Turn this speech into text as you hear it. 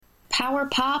Power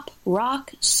pop,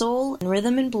 rock, soul, and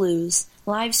rhythm and blues.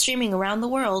 Live streaming around the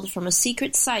world from a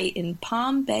secret site in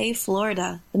Palm Bay,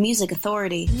 Florida. The Music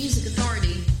Authority. The Music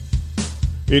Authority.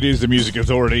 It is the Music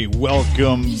Authority.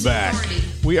 Welcome back.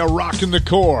 We are Rockin The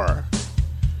KOR.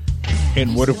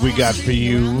 And what have we got for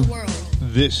you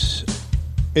this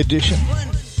edition?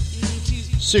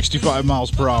 65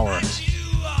 miles per hour.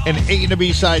 An A and a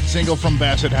B side single from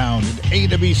Basset Hound. An A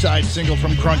and a B side single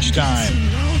from Crunch Time.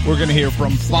 We're going to hear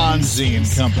from Fonzie and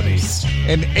Company.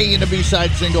 An A and a B side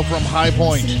single from High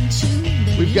Point.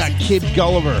 We've got Kid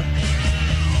Gulliver.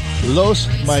 Los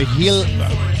Magil...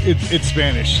 It's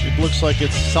Spanish. It looks like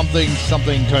it's something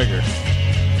tiger.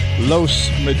 Los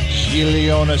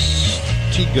Magillones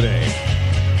Tigre.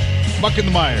 Buck and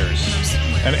the Myers.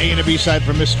 An A and a B side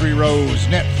from Mystery Rose.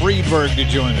 Nat Freeberg to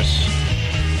join us.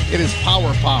 It is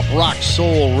power pop, rock,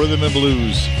 soul, rhythm, and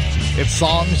blues. It's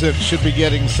songs that should be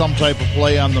getting some type of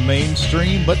play on the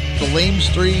mainstream, but the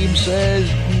lamestream says,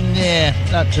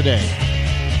 nah, not today.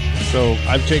 So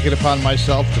I've taken it upon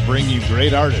myself to bring you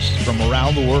great artists from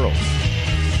around the world.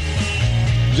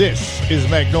 This is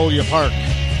Magnolia Park.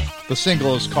 The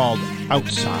single is called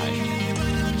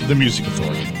Outside. The Music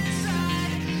Authority.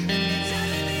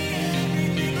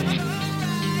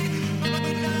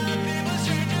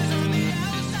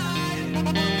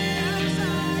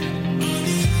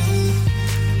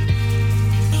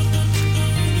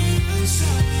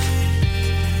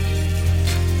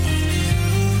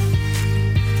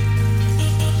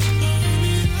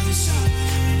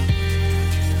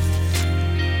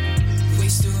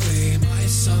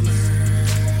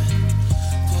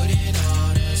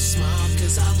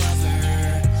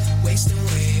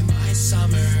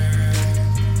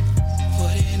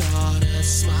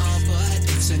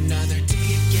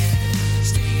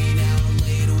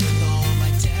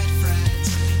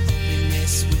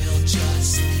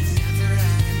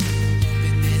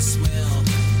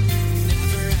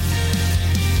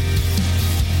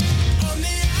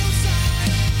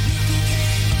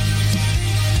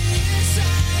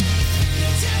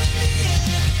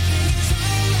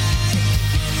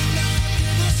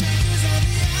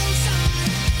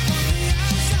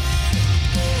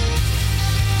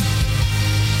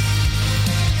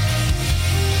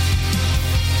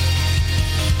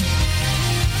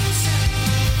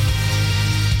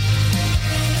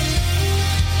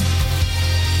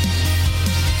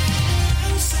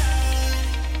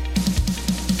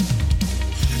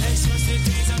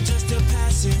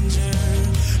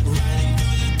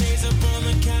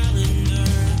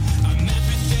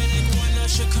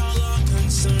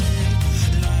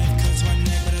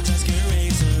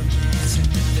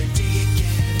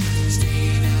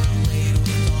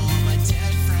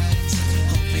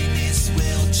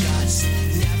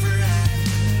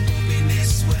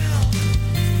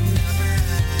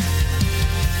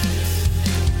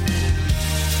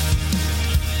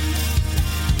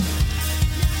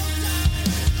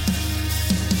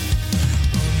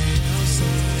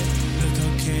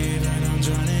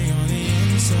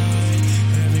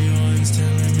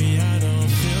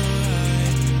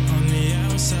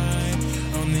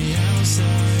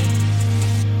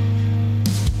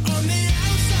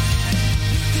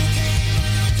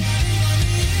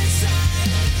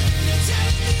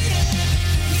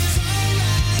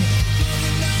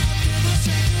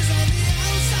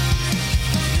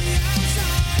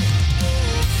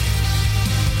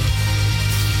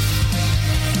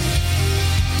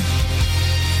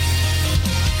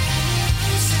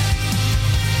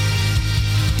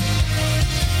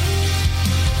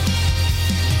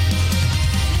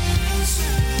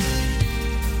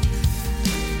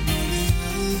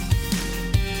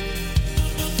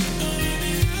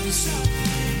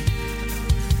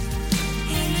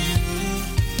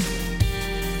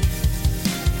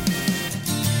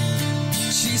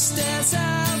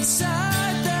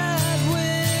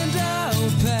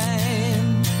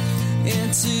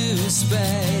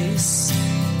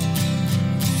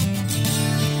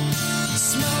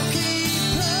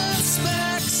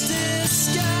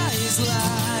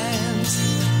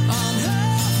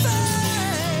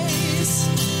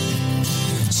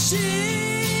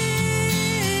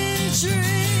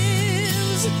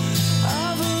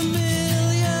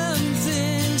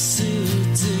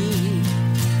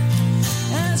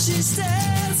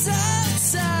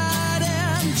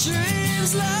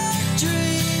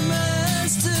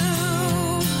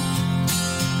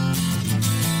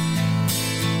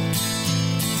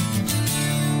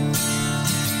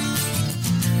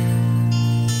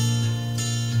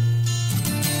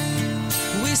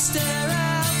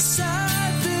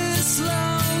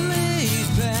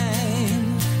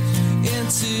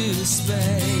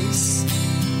 Space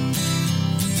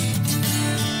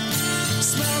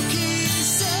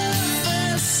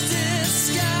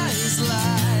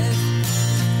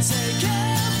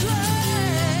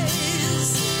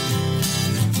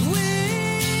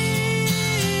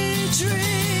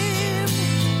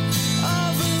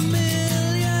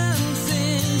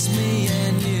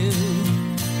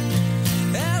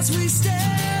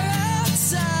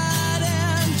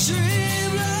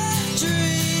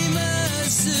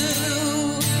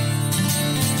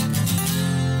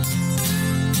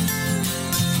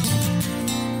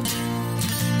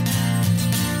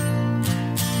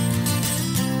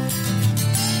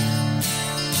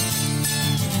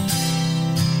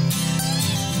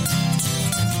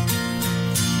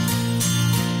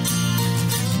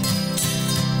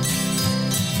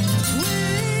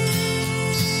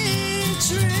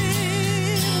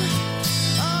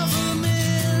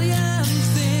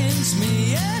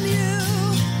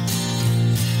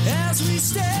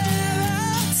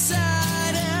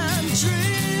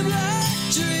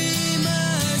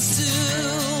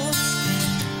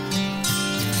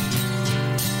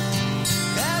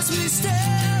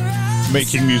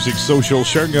Making music social,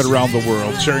 sharing it around the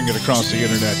world, sharing it across the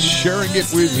internet, sharing it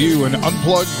with you, an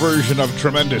unplugged version of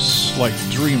Tremendous like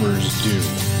dreamers do.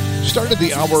 Started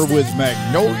the hour with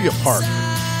Magnolia Park.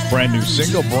 Brand new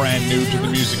single, brand new to the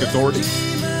Music Authority.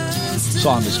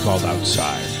 Song is called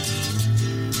Outside.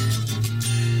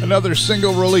 Another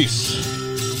single release.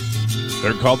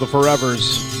 They're called the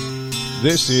Forevers.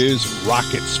 This is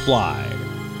Rockets Fly.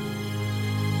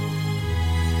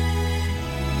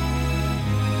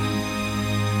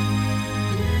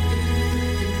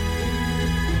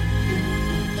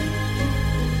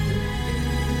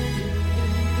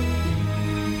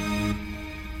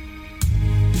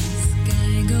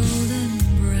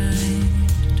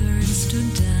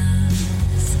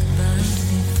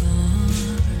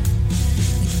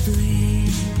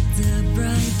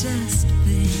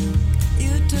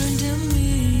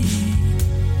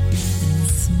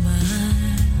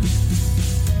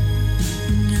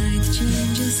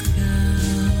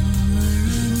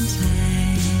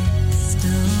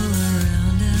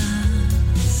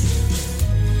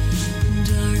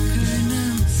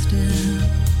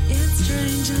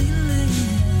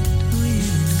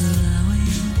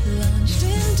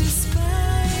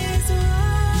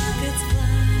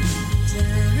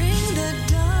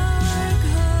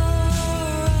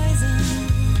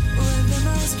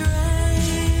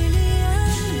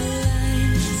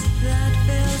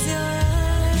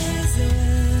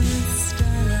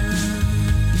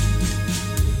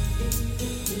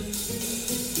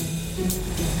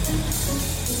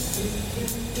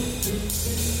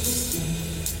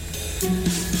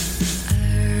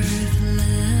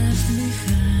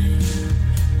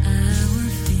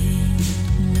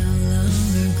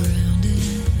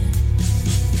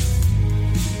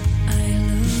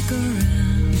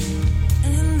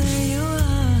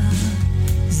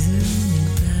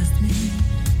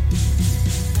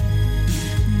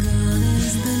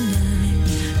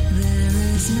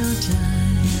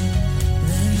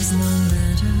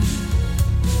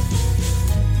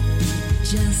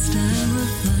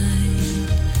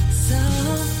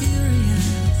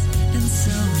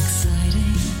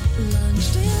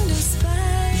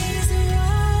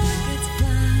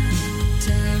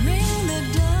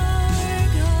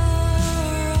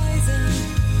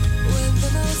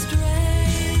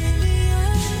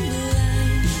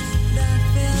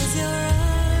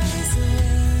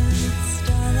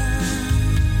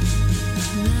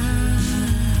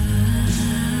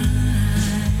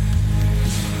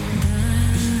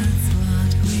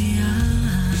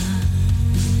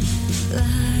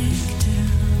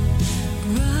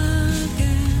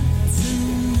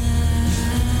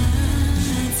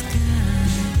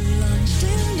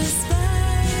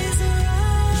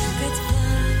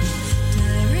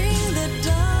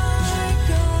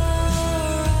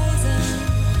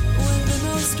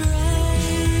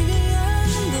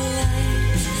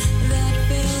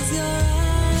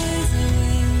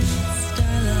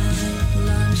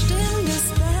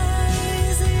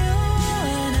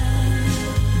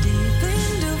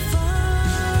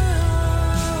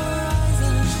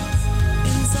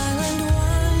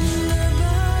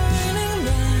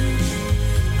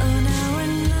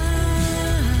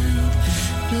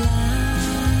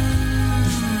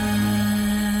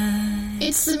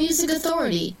 It's the Music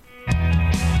Authority.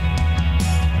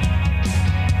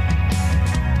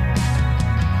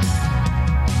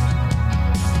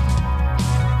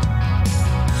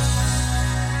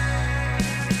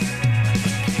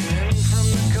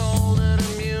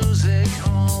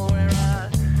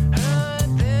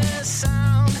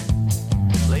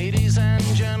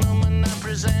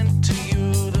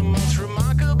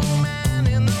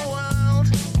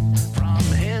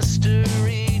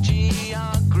 History,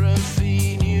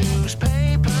 geography,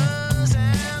 newspaper.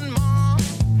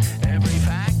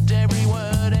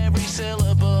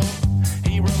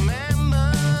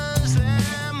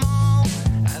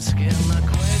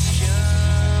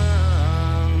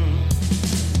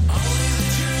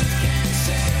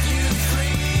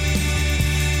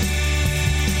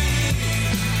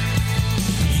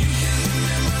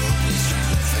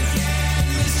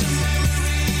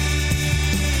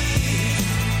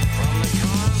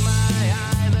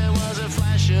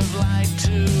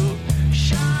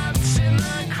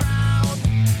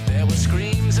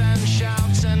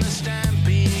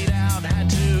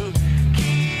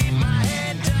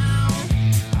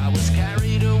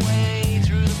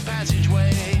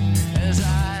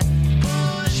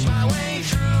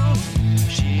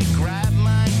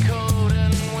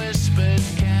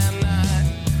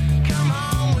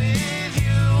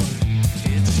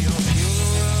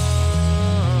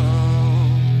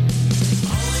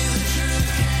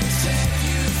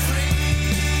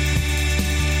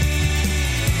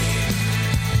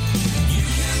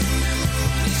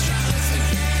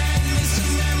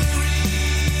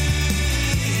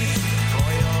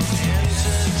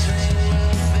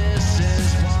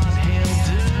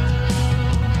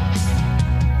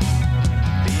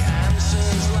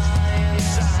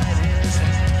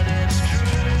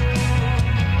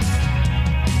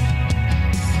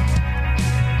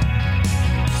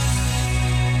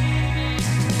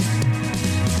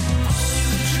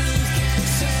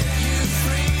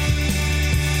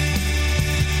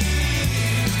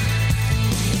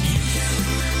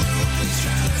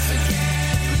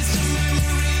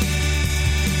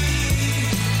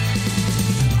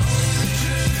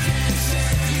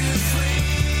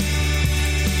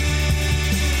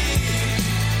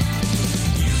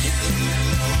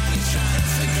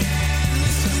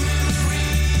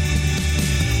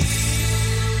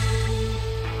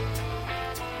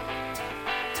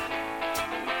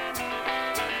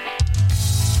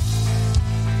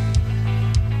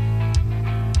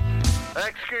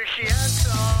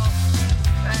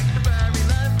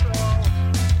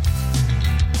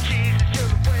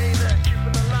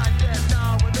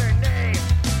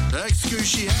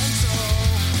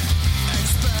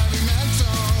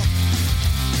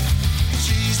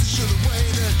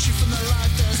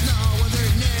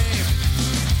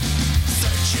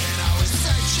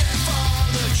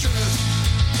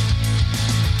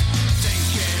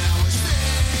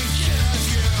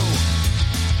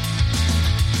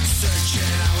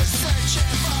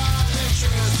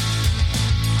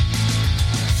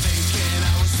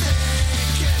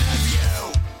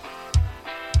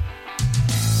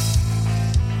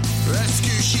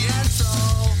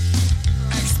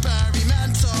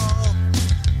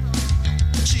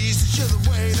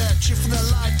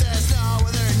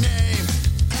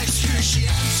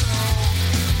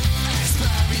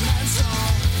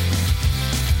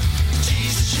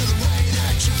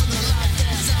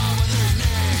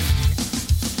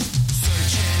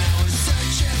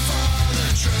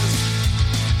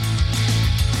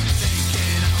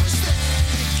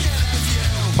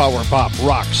 Power pop,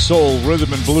 rock, soul,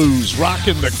 rhythm and blues,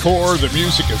 Rockin the KOR, the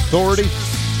Music Authority.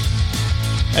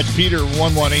 At Peter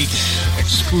 118,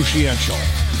 Excruciential.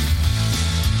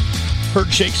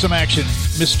 Heard Shake Some Action,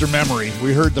 Mr. Memory.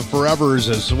 We heard the Forevers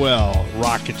as well,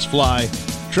 Rockets Fly.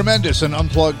 Tremendous and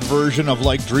unplugged version of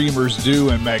Like Dreamers Do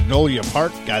and Magnolia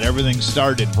Park. Got everything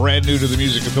started, brand new to the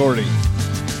Music Authority.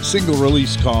 Single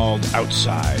release called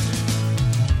Outside.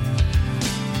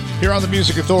 Here on the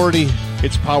Music Authority,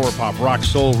 it's power pop, rock,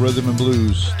 soul, rhythm, and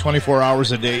blues. 24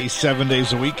 hours a day, 7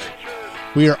 days a week.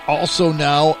 We are also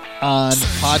now on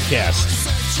podcast.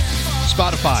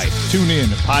 Spotify, TuneIn,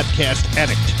 Podcast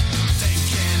Addict,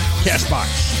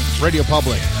 CastBox, Radio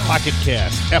Public, Pocket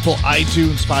Cast, Apple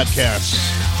iTunes Podcasts,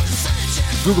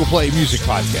 Google Play Music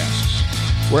Podcasts.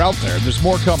 We're out there, and there's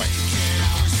more coming.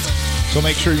 So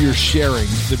make sure you're sharing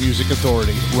the Music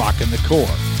Authority, Rockin the KOR.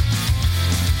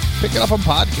 Pick it up on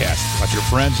podcasts. Let your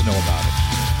friends know about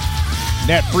it.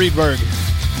 Nat Friedberg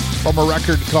from a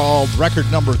record called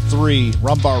Record Number 3,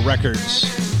 Rumbar Records.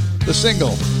 The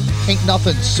single, Ain't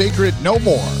Nothing Sacred No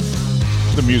More.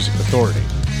 The Music Authority.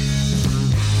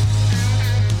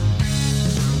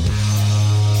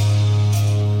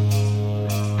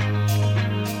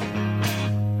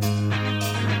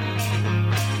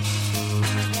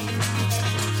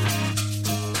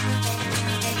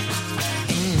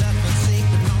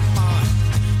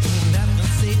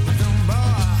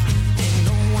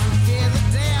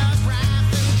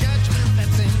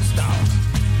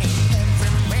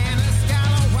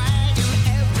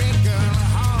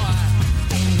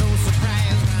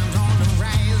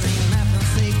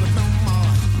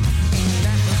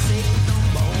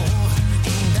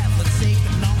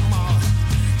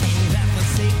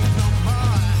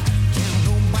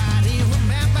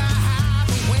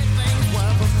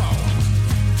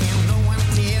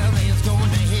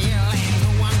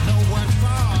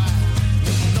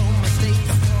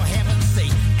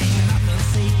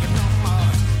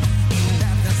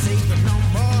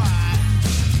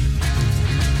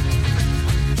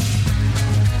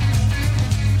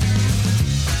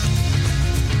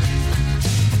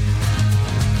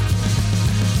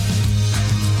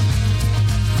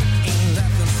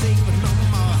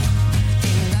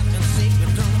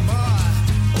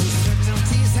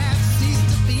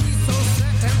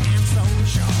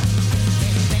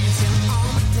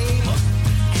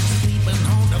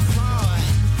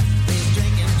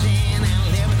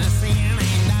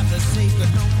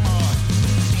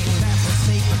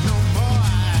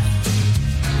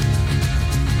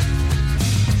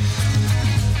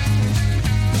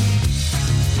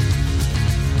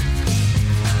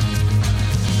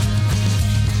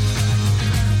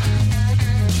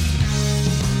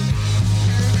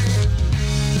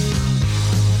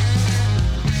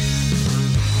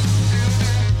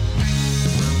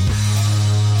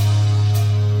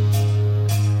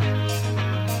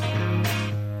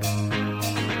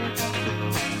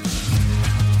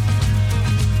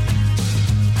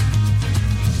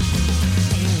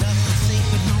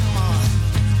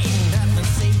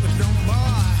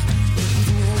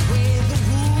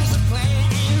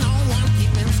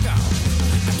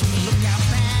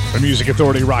 Music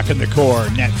Authority, Rockin the KOR,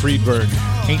 Nat Friedberg,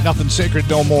 Ain't Nothing Sacred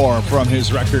No More, from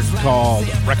his record called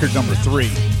Record Number 3.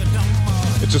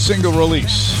 It's a single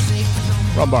release,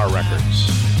 Rumbar Records.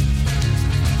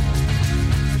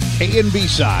 A and B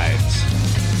sides.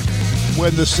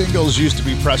 When the singles used to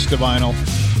be pressed to vinyl,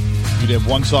 you'd have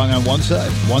one song on one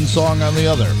side, one song on the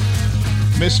other.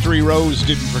 Mystery Rose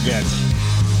didn't forget.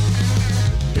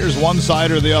 Here's one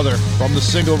side or the other from the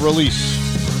single release.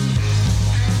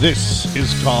 This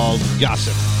is called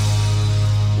Gossip.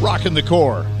 Rockin the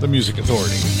KOR, the Music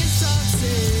Authority.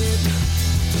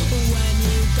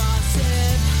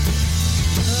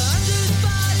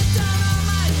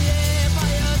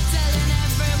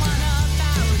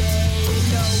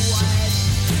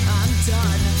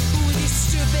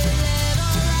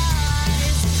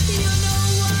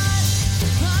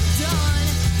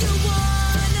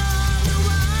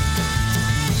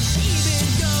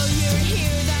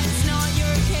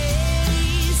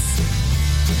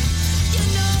 You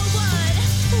know what?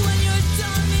 When you're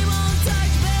done,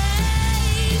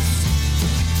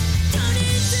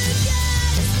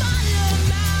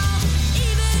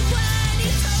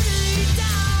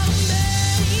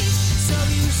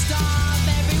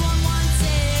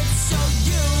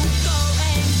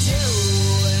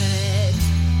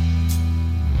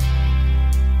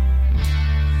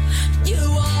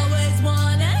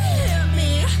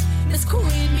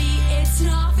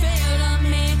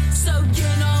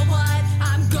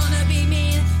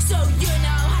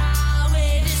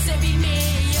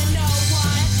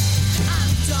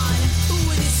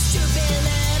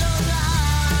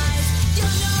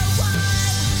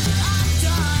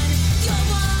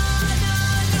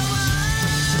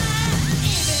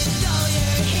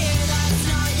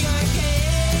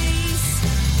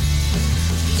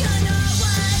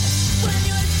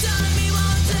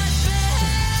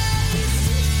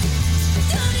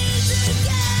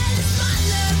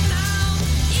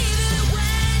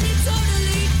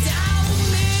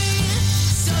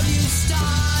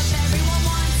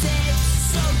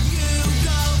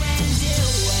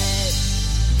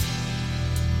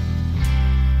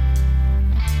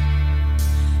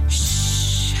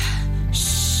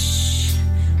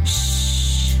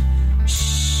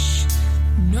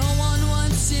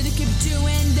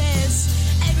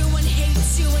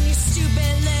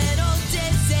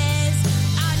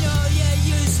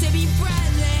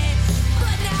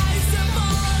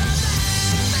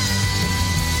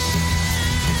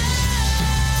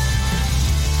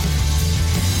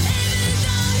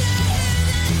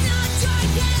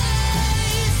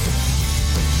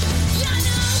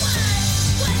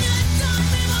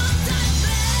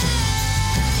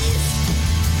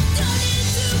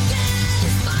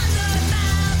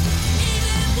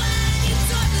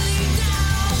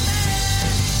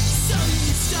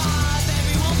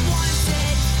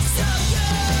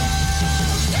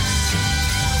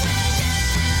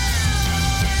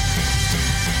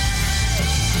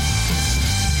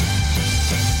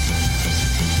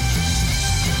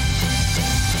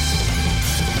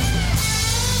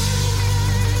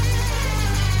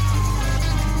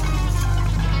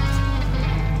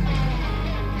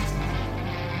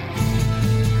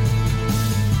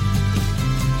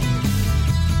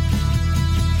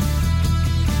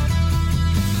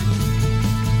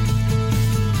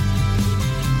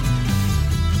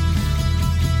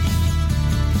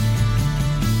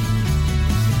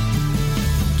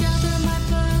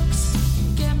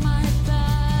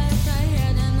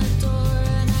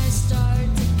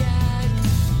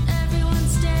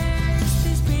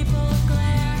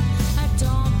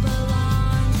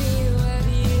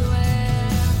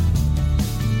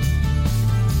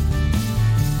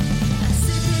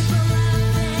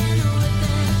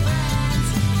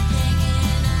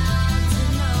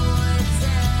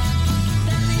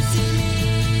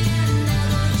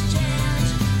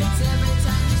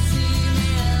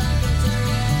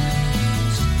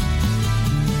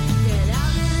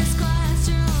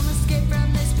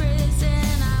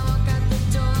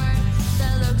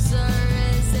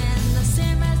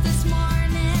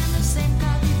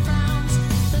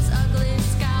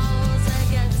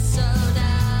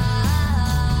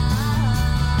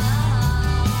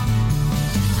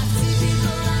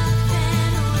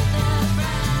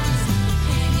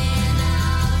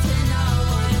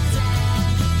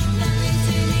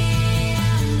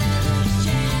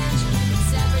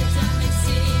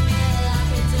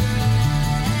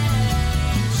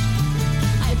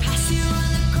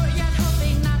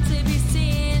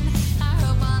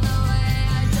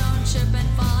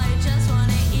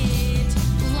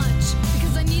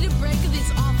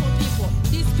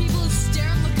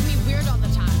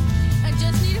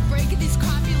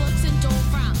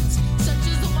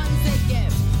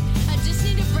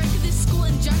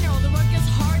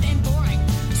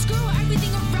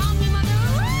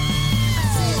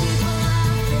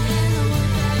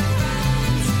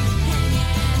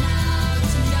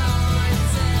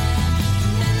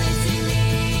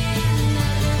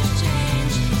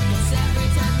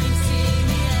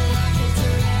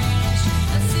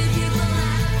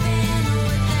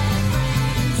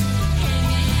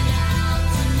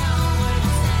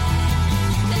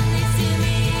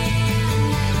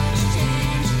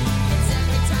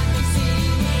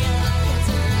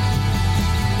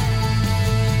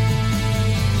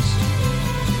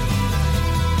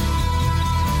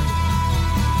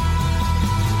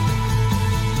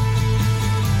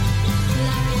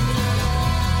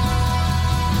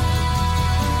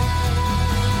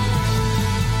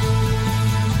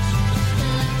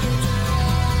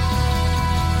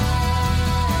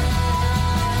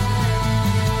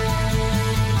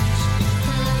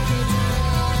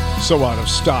 So out of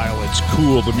style, it's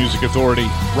cool. The Music Authority,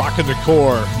 Rockin The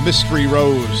KOR, Mystery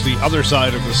Rose, the other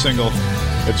side of the single.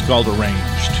 It's called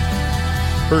Arranged.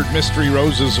 Heard Mystery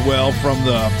Rose as well from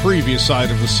the previous side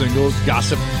of the single,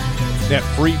 Gossip. That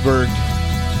Freeberg,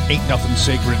 Ain't Nothing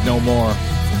Sacred No More.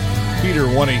 Peter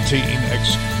 118,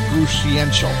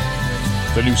 Excruciential,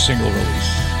 the new single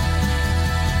release.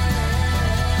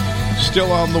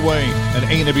 Still on the way, an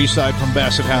A and a B side from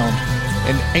Basset Hound,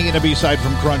 an A and a B side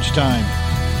from Crunch Time.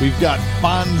 We've got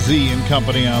Fonzie and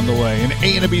Company on the way, an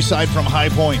A and a B side from High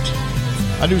Point,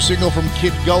 a new single from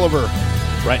Kid Gulliver.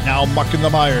 Right now, Muckin' the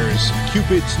Myers,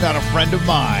 Cupid's Not a Friend of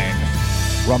Mine.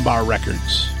 Rumbar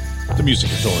Records, the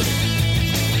Music Authority.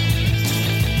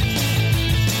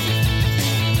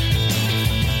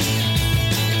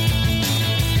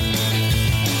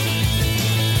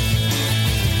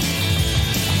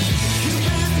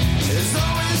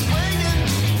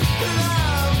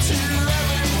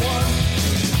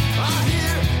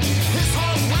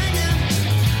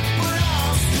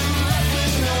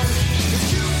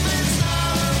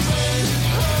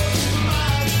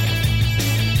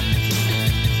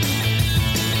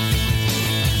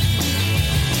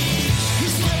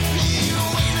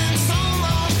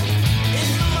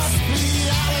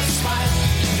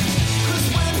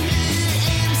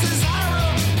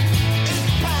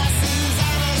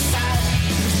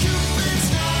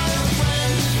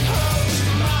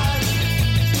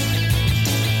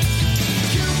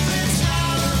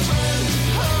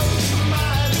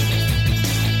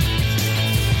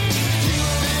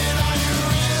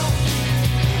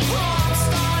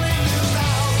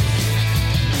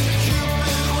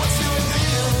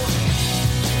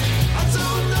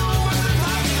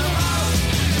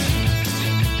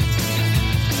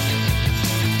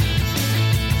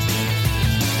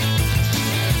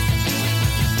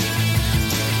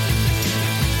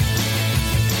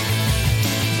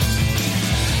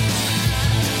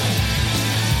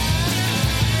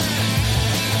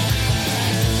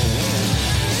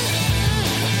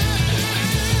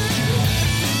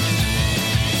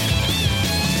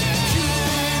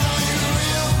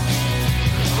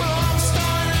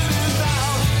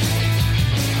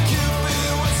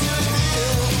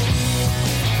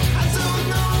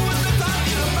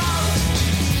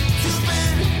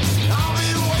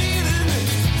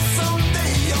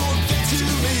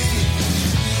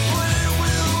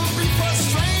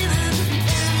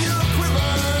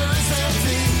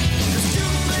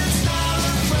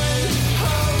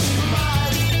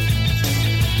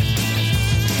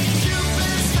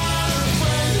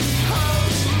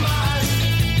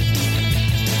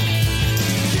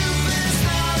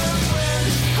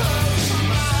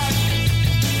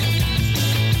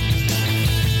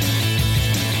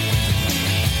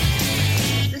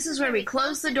 Where we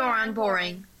close the door on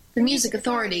boring. The Music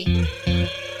Authority.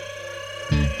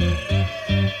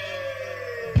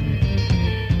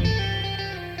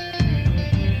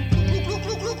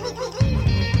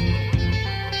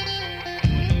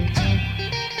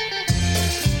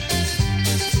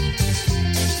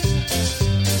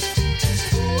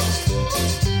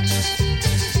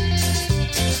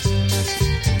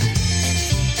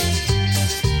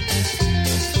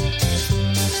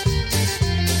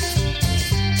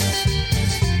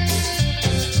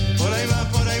 Por ahí va,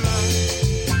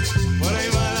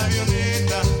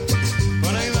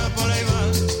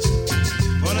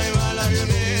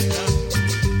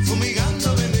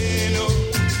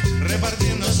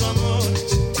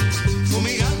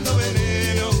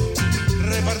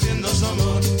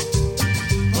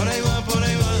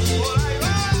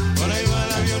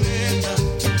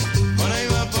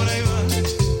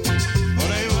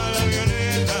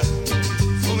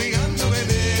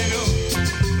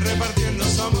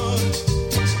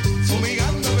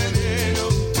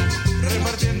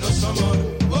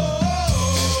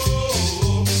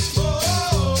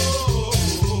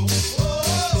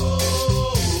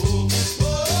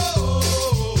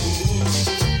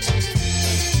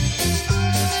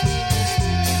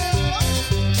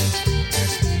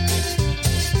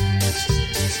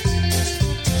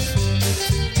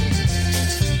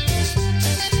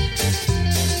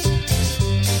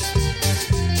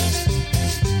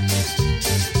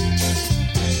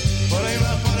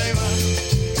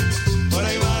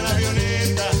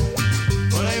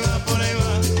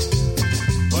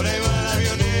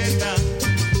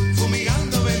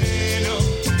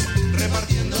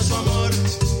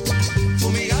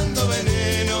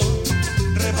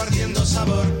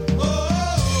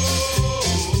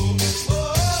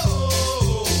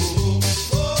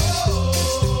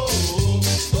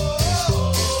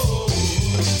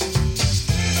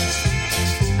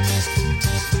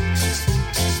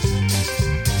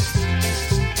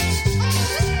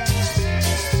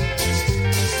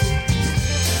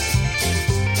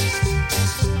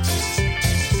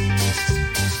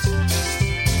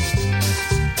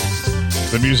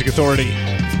 Music Authority.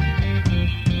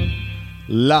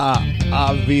 La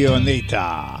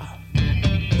Avioneta.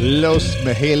 Los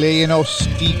Mejelenos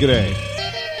Tigre.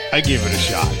 I give it a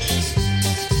shot.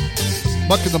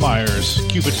 Buck and the Myers.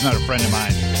 Cupid's Not a Friend of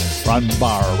Mine. Rum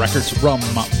Bar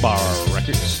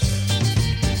Records.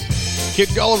 Kid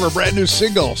Gulliver, brand new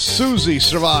single. Susie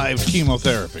survived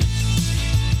chemotherapy.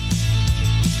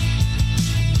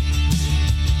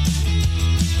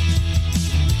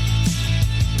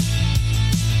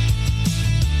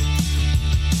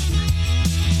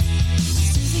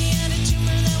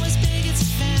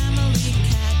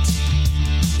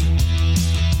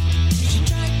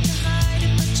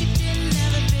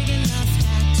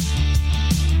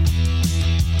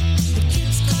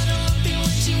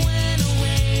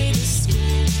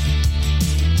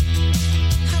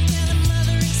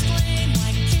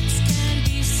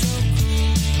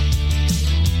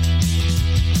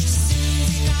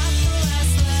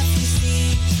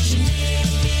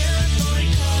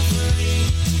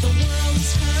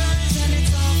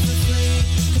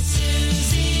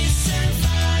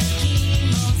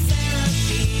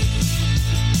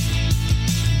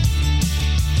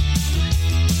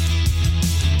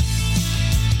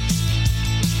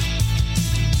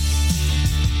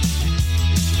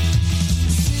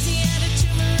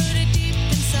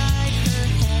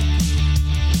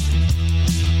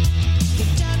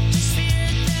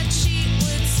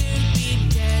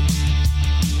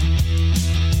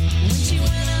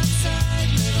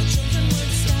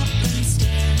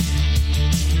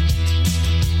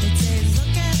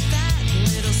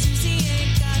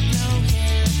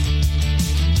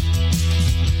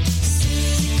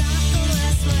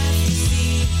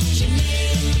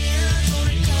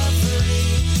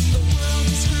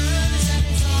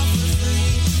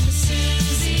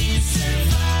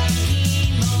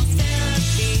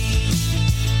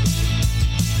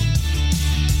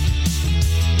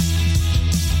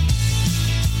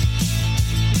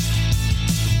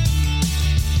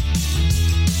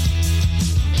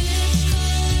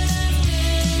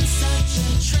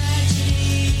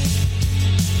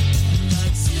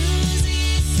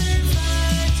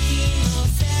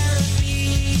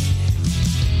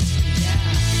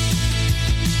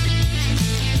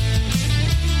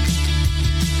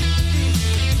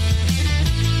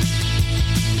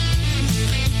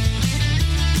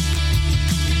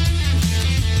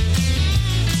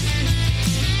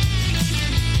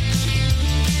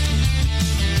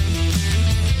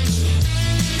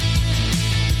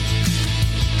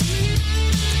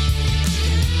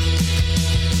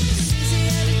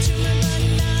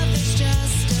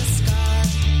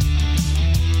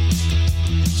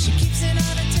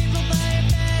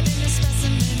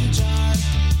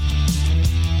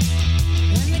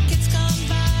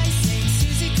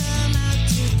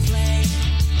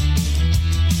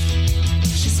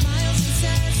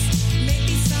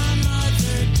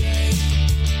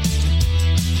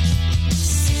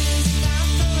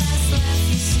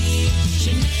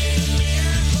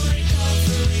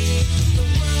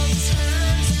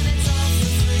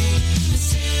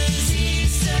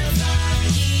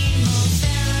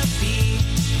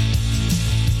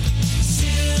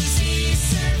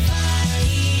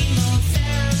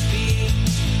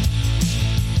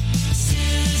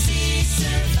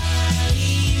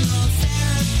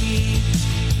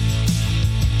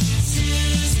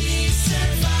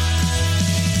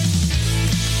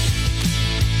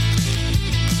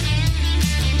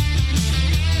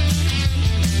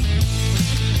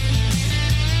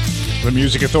 The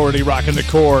Music Authority, Rockin the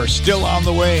KOR, still on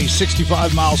the way,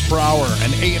 65 miles per hour.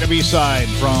 An A and a B side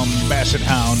from Basset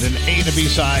Hound, an A and a B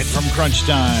side from Crunch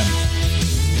Time.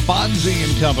 Fonzie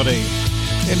and Company,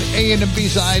 an A and a B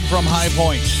side from High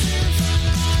Point.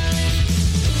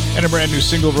 And a brand new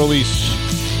single release,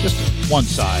 just one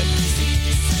side.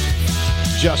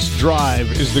 Just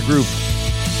Drive is the group.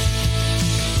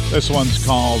 This one's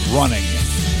called Running.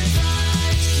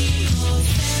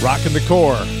 Rockin the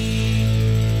KOR,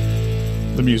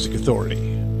 the Music Authority.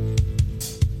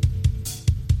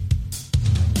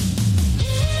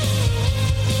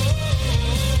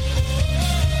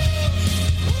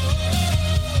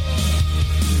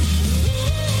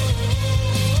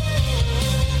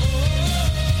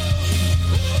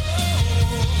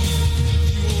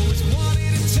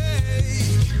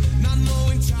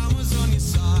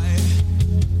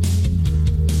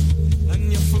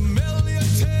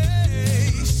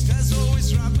 Taste, there's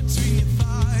always right between your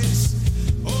thighs.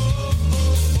 Oh,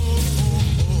 oh.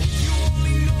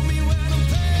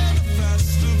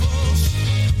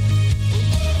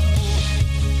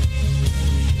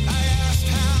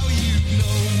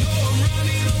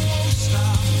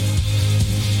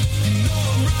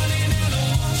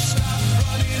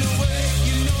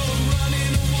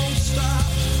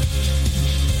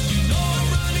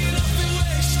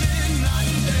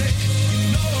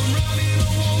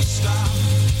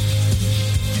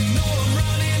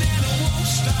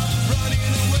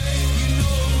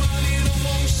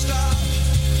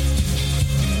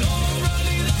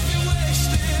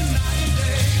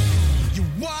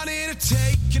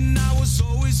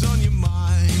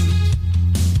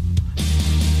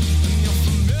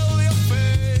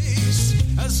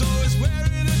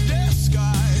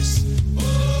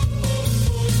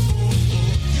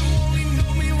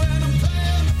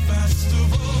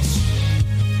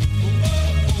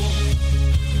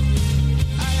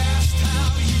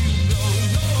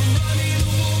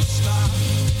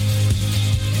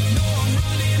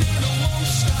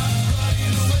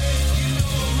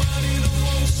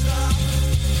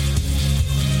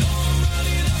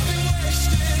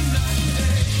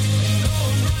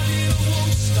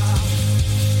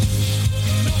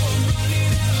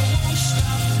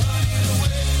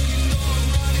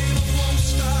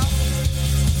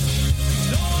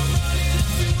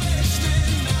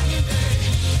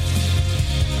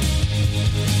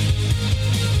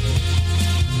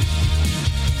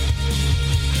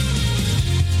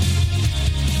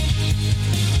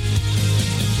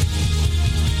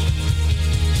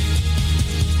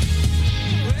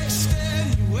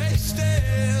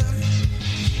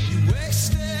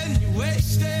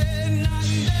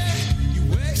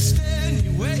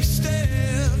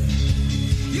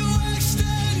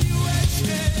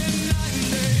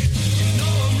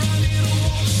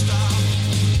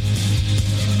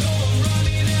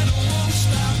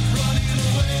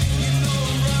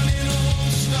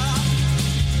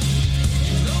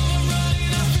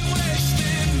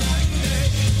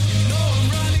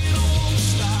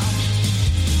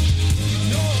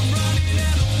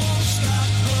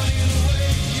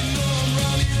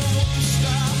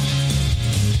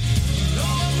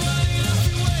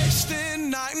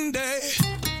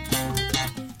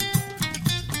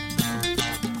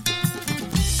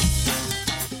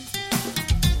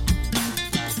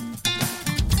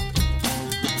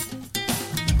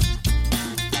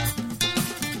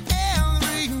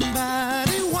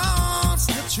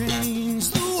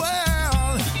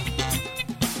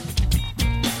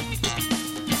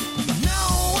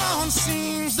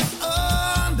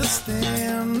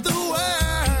 understand the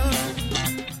world.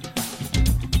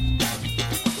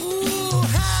 Ooh,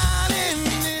 hiding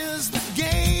is the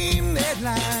game they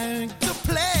like to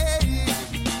play.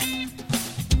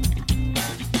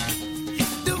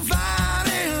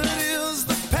 Dividing is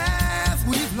the path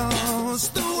we've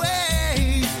lost the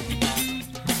way.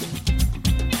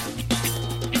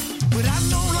 But I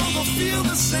no longer feel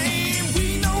the same.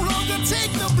 We no longer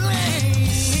take the blame.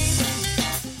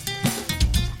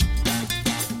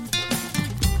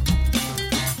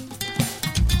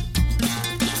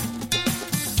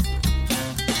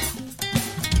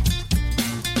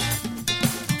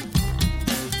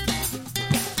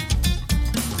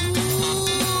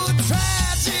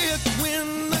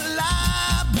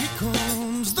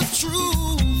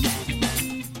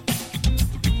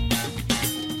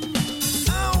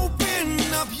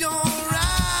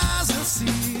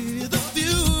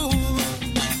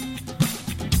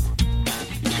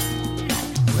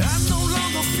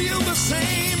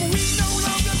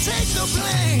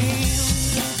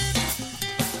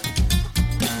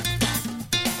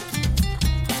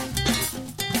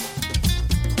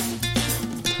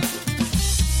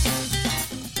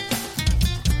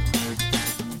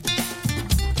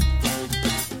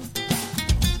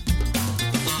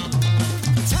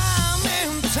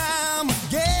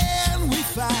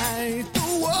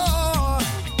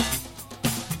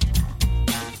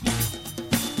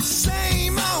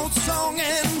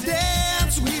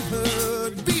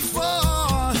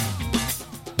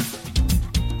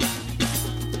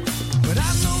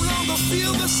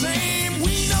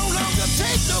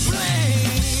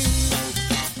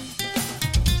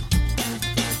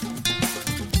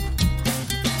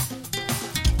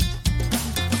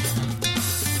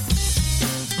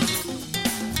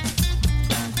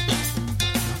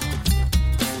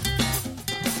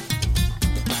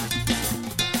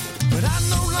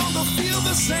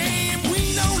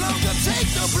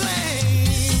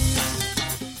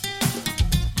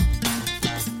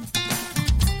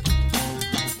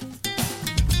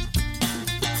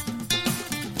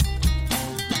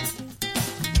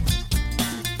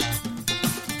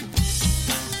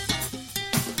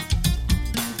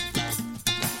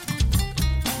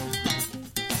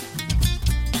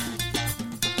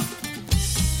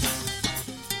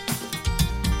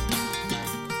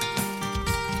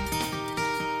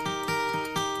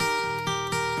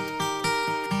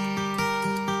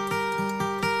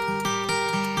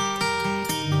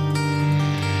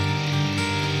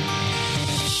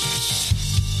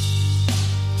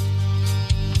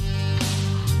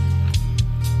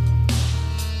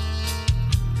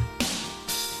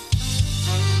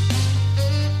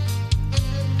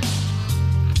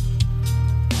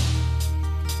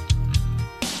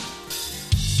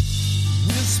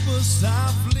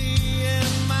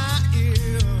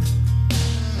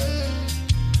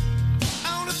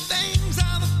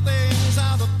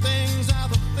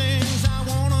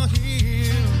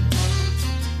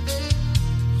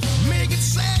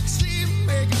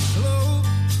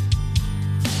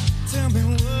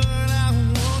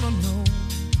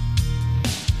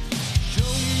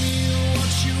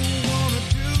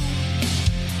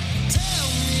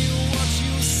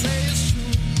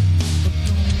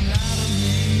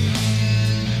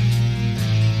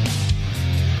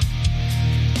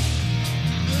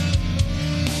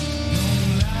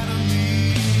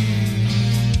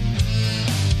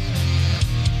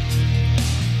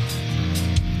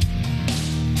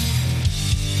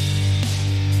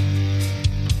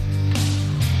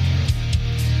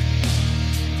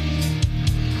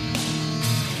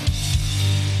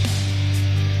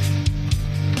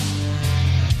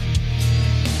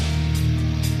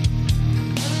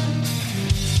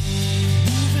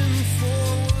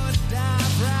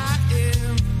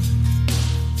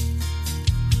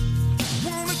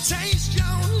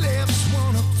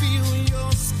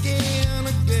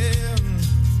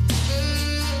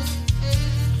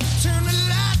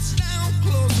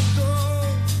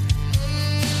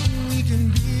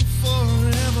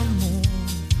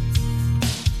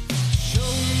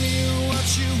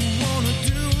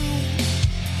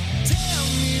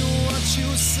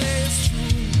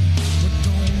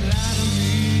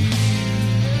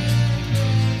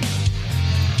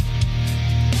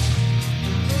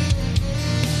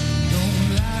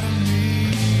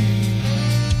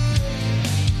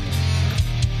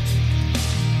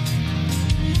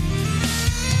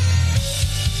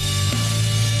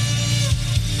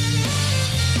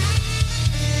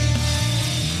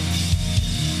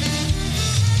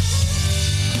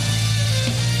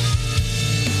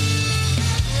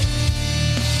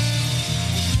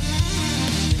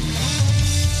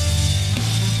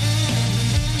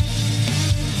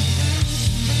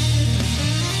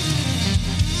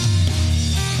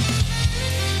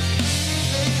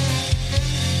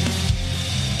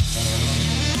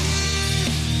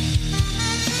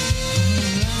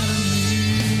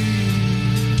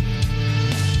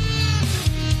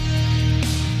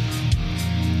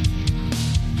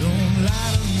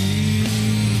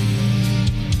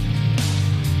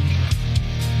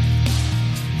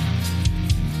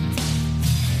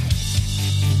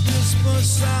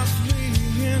 starts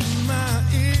ringing in my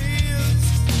ears.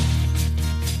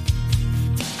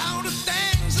 All the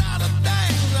things are the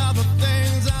things are the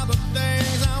things are the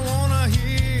things I wanna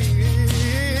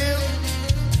hear.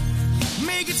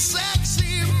 Make it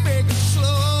sexy, make it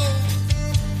slow.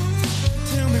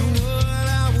 Tell me what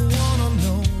I wanna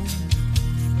know.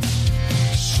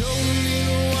 Show me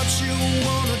what you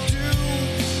wanna do.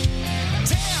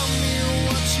 Tell me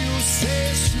what you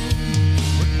say soon,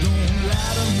 but don't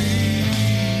lie to me.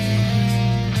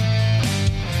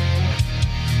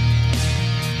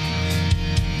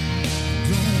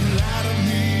 Don't lie to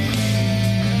me.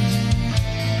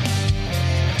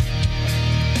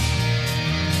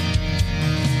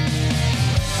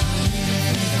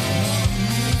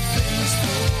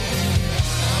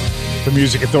 The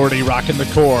Music Authority, Rockin the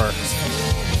KOR.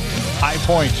 High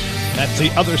Point. That's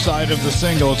the other side of the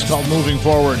single. It's called Moving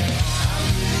Forward.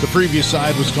 The previous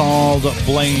side was called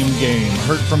Blame Game.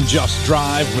 Heard from Just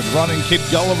Drive with Running Kid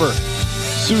Gulliver.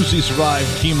 Susie Survived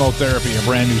Chemotherapy, a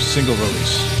brand new single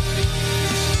release.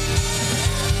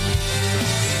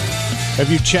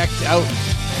 Have you checked out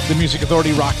the Music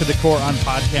Authority, Rockin the KOR on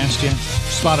podcast yet?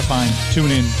 Spotify,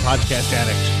 TuneIn, Podcast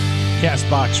Addict,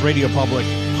 CastBox, Radio Public,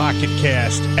 Pocket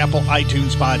Cast, Apple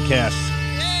iTunes Podcasts,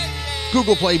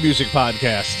 Google Play Music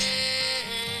Podcasts.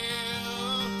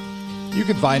 You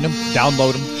can find them,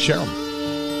 download them, share them.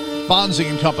 Fonzie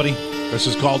and Company. This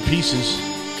is called Pieces.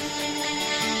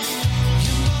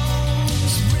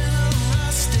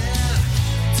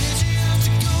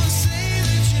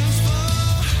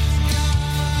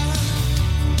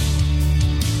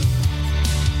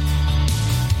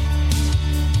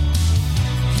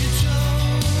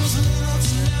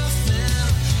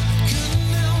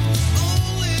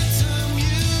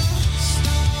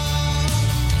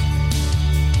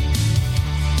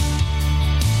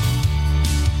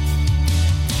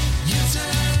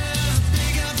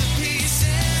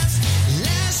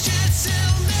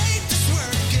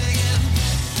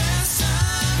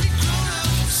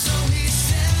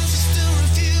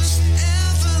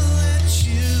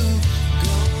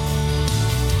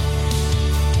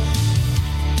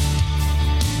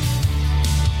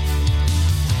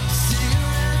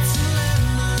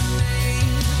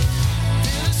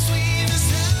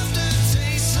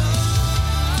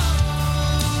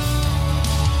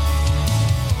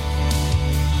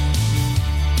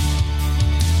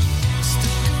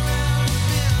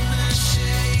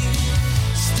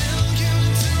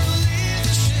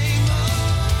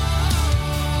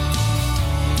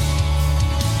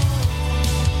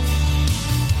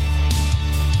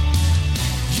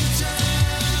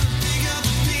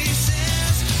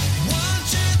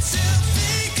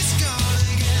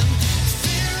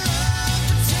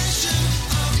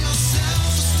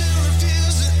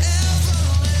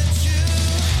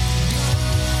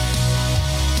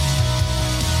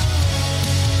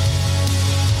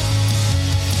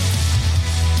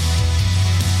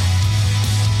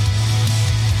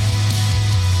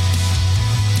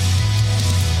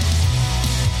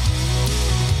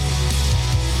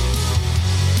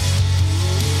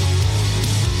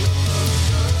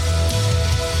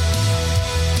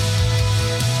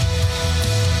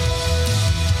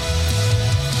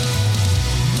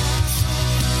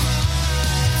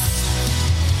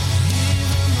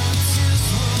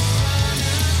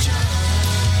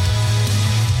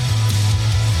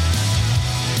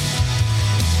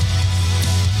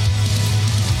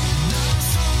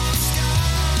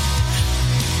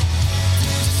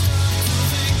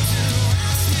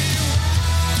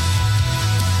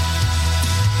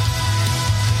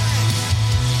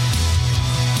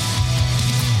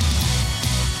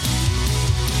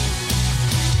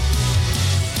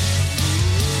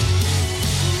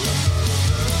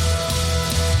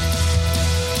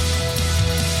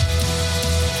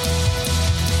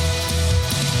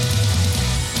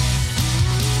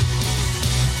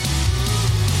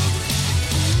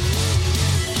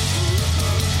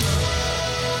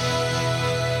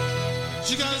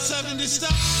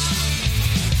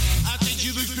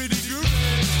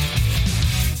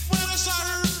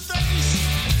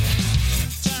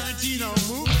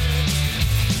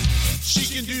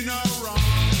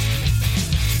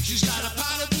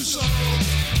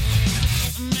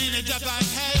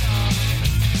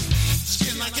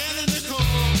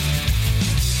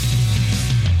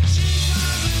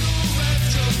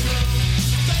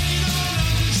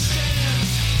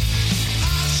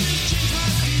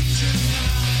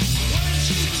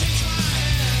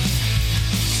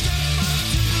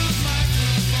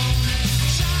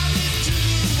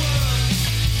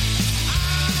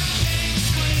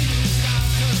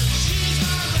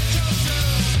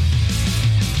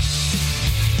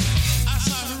 I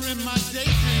saw her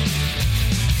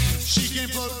She came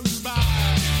floating by.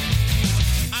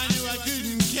 I knew I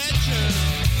couldn't catch her.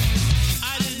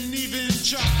 I didn't even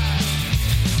try.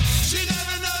 She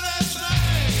never noticed me.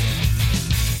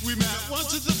 We met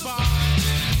once at the bar.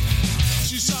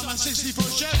 She saw my 64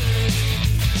 Chevy.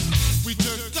 We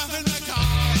took off in the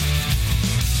car.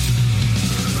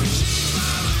 She's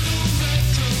my little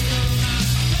retro girl now.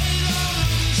 They don't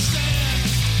understand.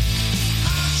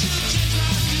 I should change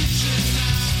my future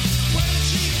now. When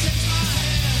she takes my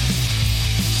hand,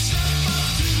 step up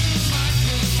to the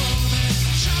microphone and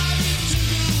shout it to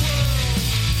the world.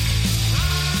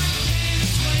 I can't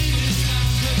explain it now,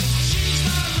 'cause she's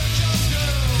my retro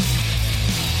girl.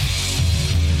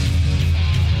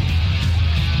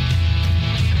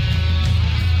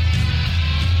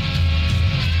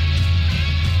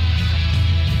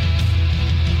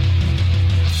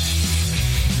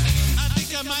 I think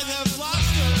I might have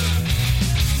lost her.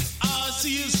 All I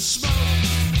see is smoke.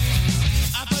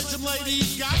 I played some Lady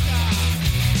Gaga.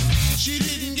 She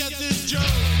didn't get the joke.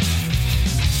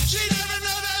 She never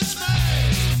noticed me.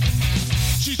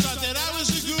 She thought that I was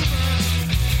a goober.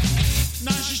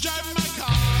 Now she's driving my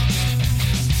car,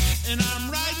 and I'm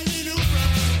riding in Uber.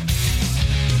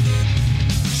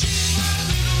 She's my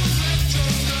little retro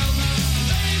girl now.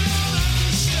 They don't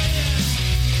understand.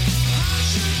 I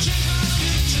should change my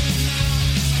future now.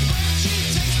 When she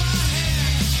takes my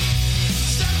hand,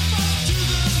 step up to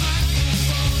the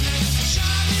microphone and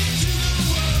shout it to the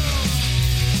world.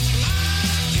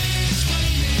 I can't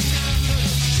explain it now,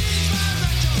 'cause she's my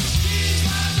retro, she's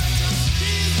my retro,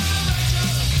 she's my retro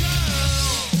girl.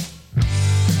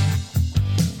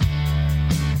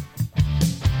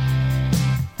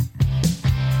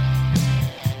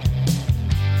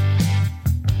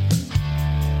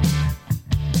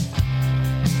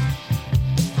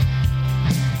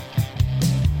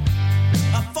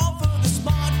 I fall for the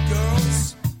smart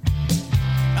girls.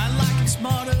 I like them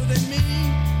smarter than me.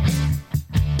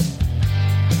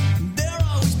 They're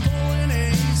always pulling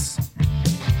A's.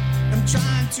 I'm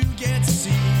trying to get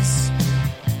C's.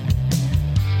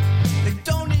 They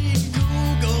don't need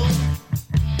Google.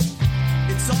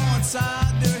 It's all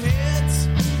inside their heads.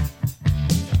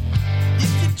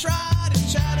 If you try to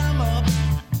chat them up,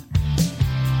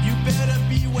 you better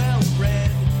be well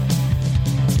read.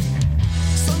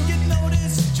 Some get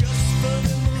noticed just for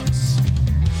their looks.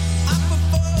 I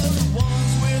prefer the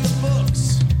ones with the books.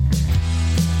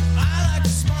 I like the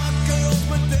smart girls,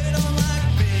 but they don't like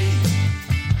me.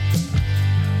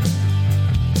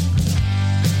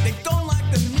 They don't like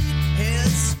the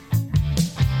meatheads.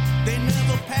 They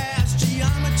never pass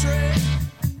geometry.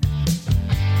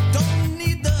 Don't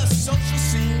need the social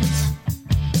scenes.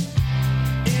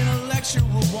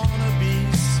 Intellectual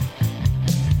wannabes.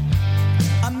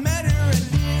 I met her at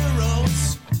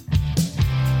Nero's,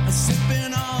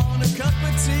 sipping on a cup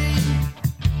of tea.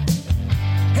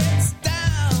 Heads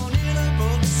down in her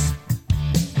books,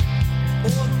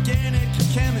 organic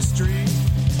chemistry.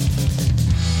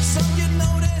 Some get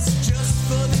noticed just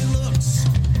for their looks.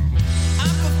 I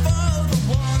prefer the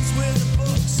ones with the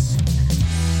books.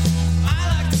 I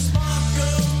like the smart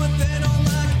girls, but they don't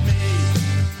like me.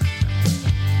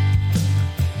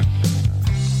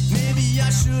 Maybe I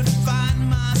should find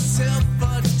myself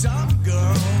a dumb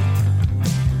girl.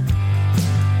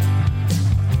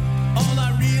 All I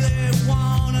really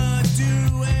wanna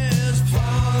do is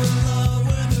fall in love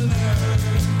with a nerd.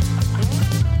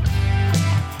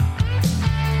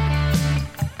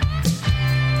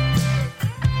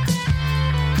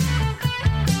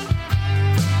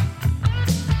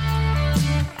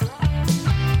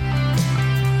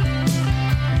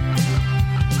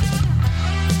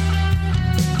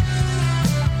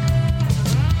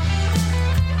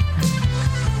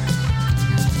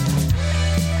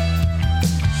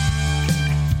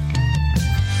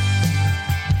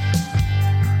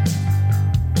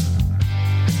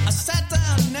 I sat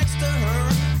down next to her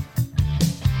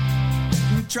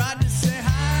and tried to say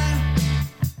hi.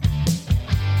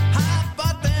 How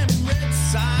about them Red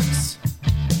Sox?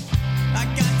 I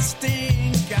got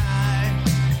stink eye.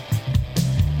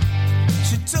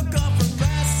 She took off her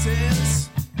glasses,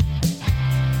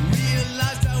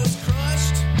 realized I was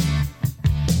crushed.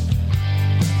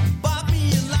 Bought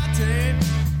me a latte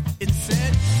and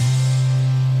said,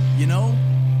 "You know,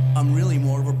 I'm really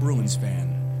more of a Bruins fan."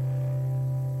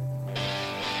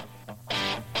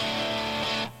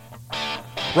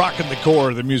 Rockin the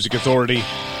KOR, the Music Authority.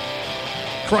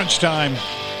 Crunch Time.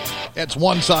 That's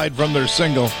one side from their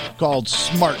single called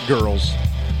Smart Girls.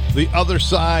 The other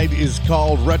side is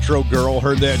called Retro Girl.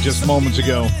 Heard that just moments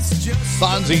ago.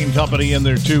 Fonzie and Company in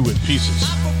there too with Pieces.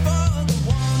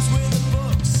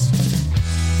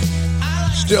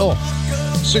 Still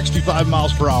 65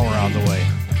 miles per hour on the way.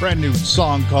 Brand new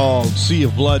song called Sea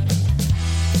of Blood.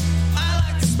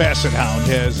 Basset Hound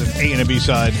has an A and a B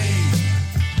side.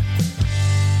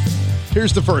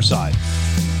 Here's the first side.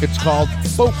 It's called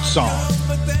Folk Song.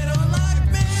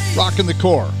 Rockin the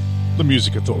KOR, the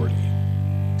Music Authority.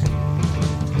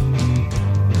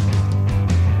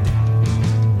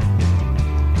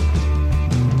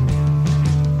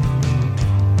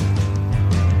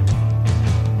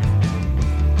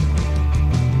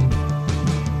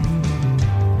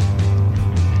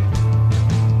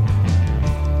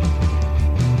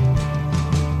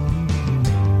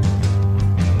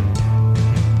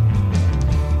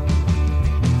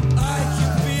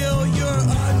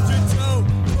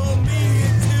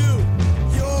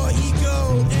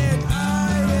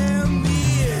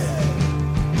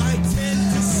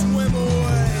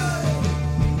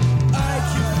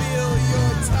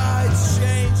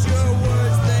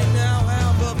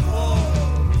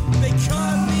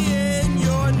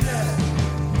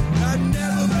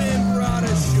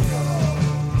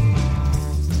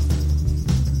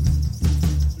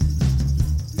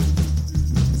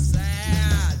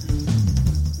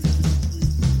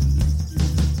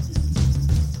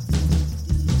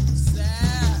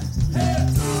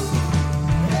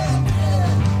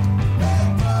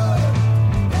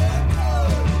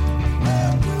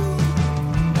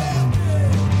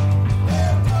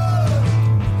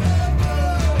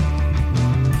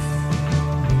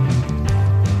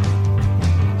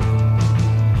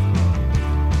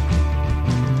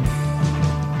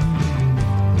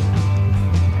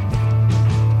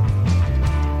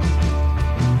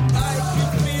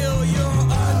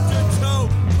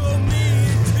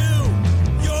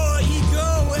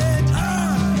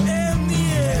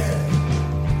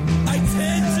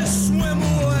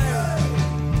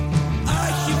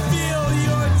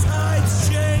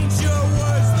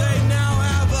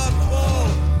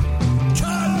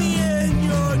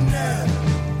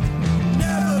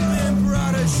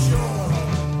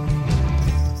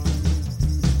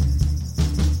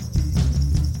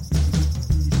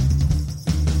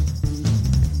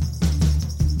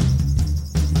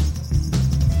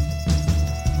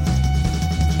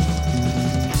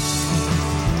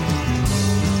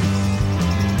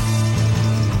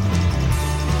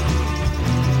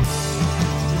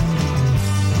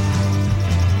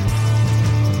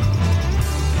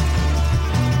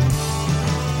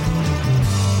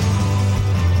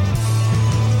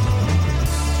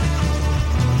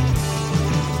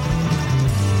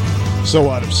 So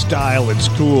out of style, it's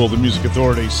cool. The Music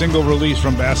Authority. Single release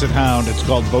from Basset Hound. It's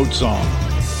called Boat Song.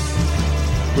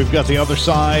 We've got the other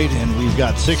side, and we've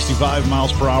got 65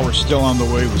 miles per hour still on the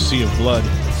way with Sea of Blood.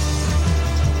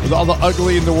 With all the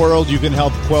ugly in the world, you can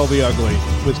help quell the ugly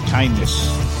with kindness.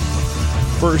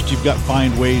 First, you've got to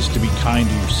find ways to be kind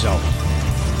to yourself.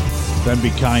 Then be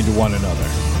kind to one another.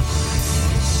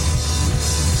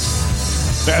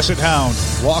 Basset Hound,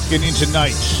 walking into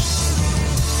night.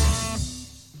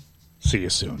 See you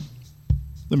soon.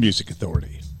 The Music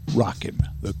Authority, Rockin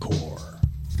the KOR.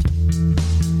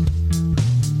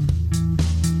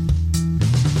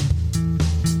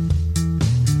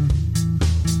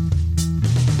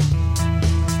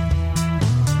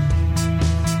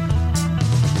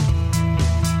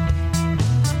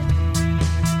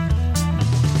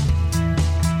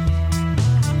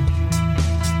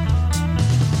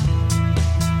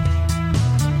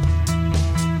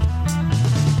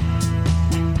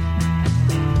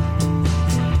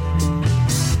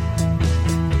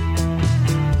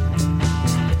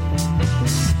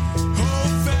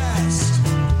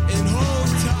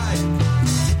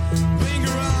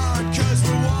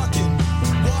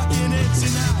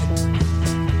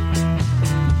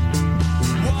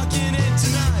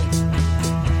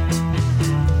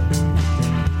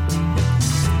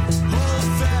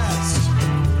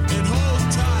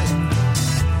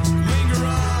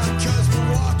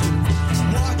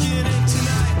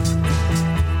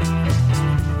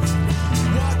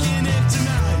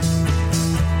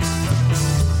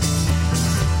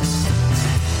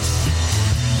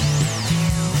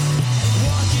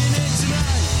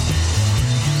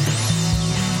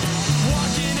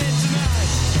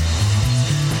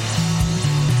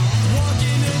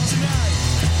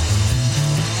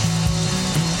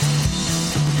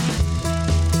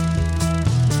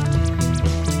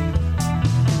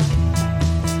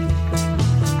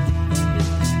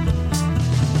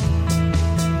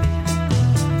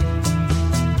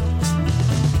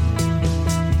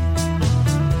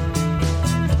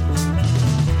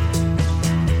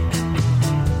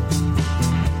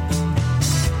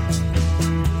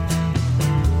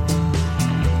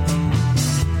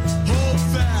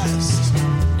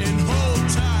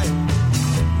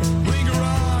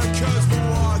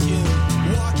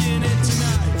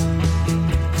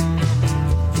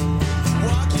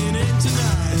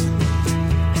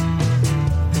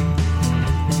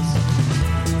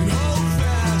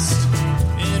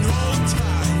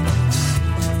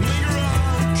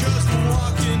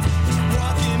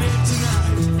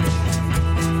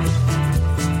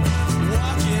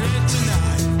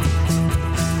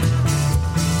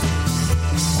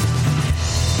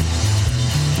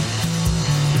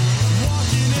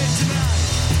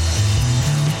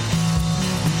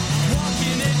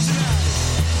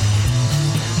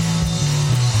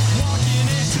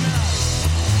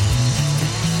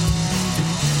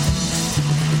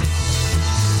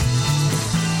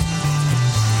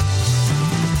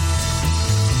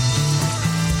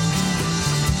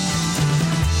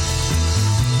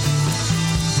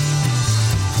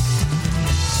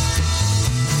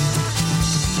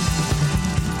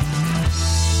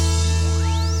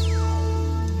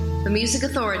 Music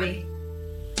Authority.